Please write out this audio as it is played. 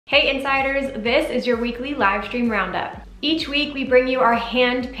Hey insiders, this is your weekly live stream roundup. Each week we bring you our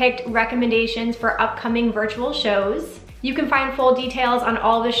hand-picked recommendations for upcoming virtual shows. You can find full details on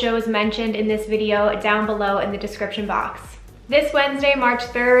all the shows mentioned in this video down below in the description box. This Wednesday, March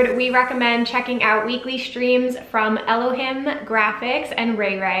 3rd, we recommend checking out weekly streams from Elohim Graphics and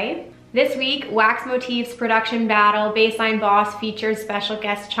Ray Ray. This week, Wax Motif's production battle Baseline Boss features special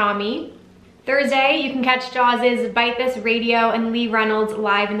guest Chami. Thursday, you can catch Jaws' Bite This Radio and Lee Reynolds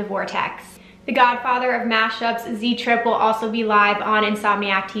live in the Vortex. The godfather of mashups, Z-Trip, will also be live on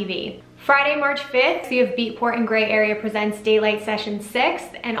Insomniac TV. Friday, March 5th, we have Beatport and Gray Area presents Daylight Session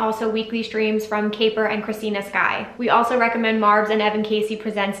 6th, and also weekly streams from Caper and Christina Sky. We also recommend Marbs and Evan Casey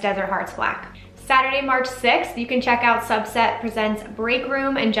presents Desert Hearts Black. Saturday, March 6th, you can check out Subset presents Break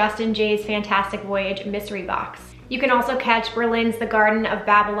Room and Justin Jay's Fantastic Voyage Mystery Box. You can also catch Berlin's The Garden of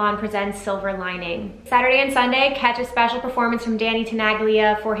Babylon presents Silver Lining. Saturday and Sunday, catch a special performance from Danny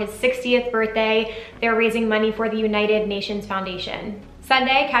Tenaglia for his 60th birthday. They're raising money for the United Nations Foundation.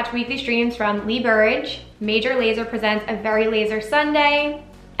 Sunday, catch weekly streams from Lee Burridge, Major Lazer presents A Very Laser Sunday,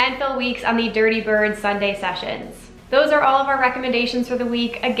 and Phil Weeks on the Dirty Bird Sunday sessions. Those are all of our recommendations for the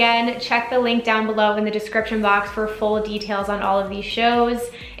week. Again, check the link down below in the description box for full details on all of these shows.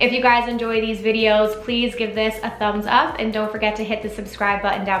 If you guys enjoy these videos, please give this a thumbs up and don't forget to hit the subscribe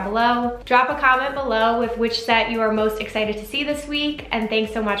button down below. Drop a comment below with which set you are most excited to see this week, and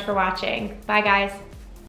thanks so much for watching. Bye guys.